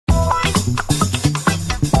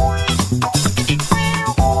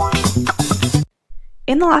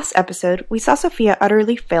In the last episode, we saw Sophia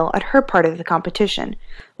utterly fail at her part of the competition.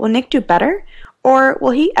 Will Nick do better, or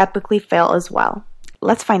will he epically fail as well?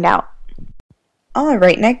 Let's find out.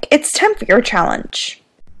 Alright, Nick, it's time for your challenge.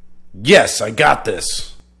 Yes, I got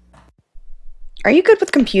this. Are you good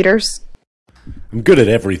with computers? I'm good at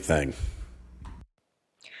everything.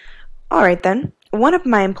 Alright then. One of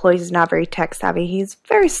my employees is not very tech savvy. He's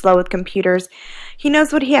very slow with computers. He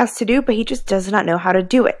knows what he has to do, but he just does not know how to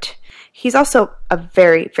do it. He's also a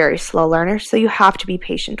very, very slow learner, so you have to be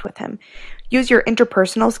patient with him. Use your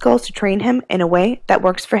interpersonal skills to train him in a way that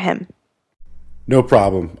works for him. No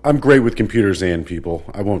problem. I'm great with computers and people.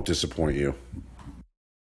 I won't disappoint you.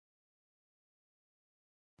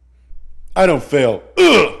 I don't fail.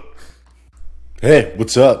 Ugh! Hey,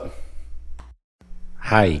 what's up?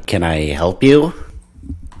 Hi, can I help you?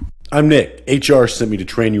 I'm Nick. HR sent me to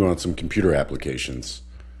train you on some computer applications.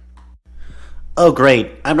 Oh, great.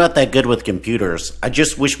 I'm not that good with computers. I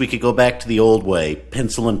just wish we could go back to the old way,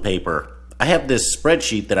 pencil and paper. I have this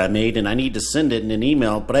spreadsheet that I made and I need to send it in an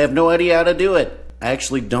email, but I have no idea how to do it. I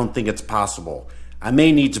actually don't think it's possible. I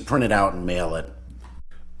may need to print it out and mail it.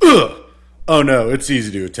 Ugh! Oh no, it's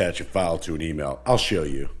easy to attach a file to an email. I'll show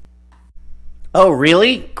you. Oh,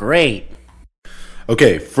 really? Great.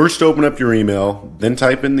 Okay, first open up your email, then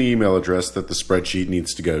type in the email address that the spreadsheet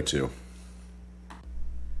needs to go to.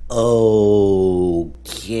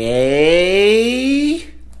 Okay.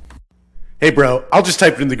 Hey bro, I'll just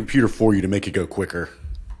type it in the computer for you to make it go quicker.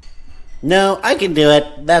 No, I can do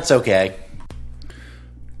it. That's okay.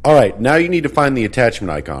 Alright, now you need to find the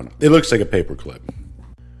attachment icon. It looks like a paperclip.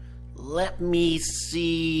 Let me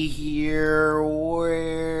see here.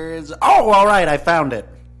 Where's... Oh, alright, I found it.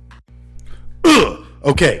 Ugh!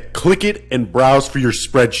 Okay, click it and browse for your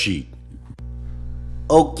spreadsheet.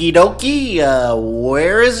 Okie dokie,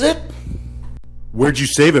 where is it? Where'd you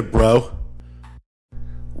save it, bro?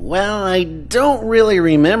 Well, I don't really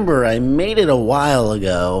remember. I made it a while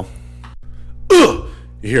ago. Ugh!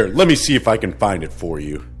 Here, let me see if I can find it for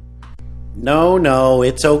you. No,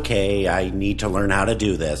 it's okay. I need to learn how to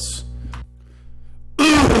do this.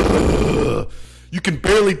 Ugh! You can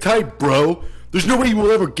barely type, bro. There's no way you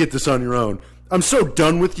will ever get this on your own. I'm so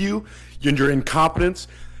done with you and your incompetence.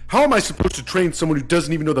 How am I supposed to train someone who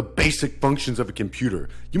doesn't even know the basic functions of a computer?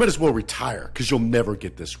 You might as well retire, because you'll never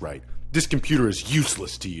get this right. This computer is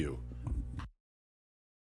useless to you.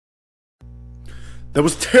 That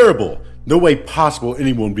was terrible. No way possible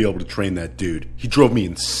anyone would be able to train that dude. He drove me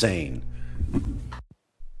insane.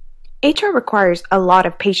 HR requires a lot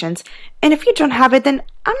of patience, and if you don't have it, then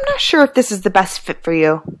I'm not sure if this is the best fit for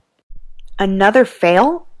you. Another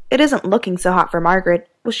fail? It isn't looking so hot for Margaret.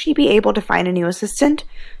 Will she be able to find a new assistant?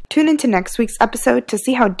 Tune into next week's episode to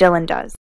see how Dylan does.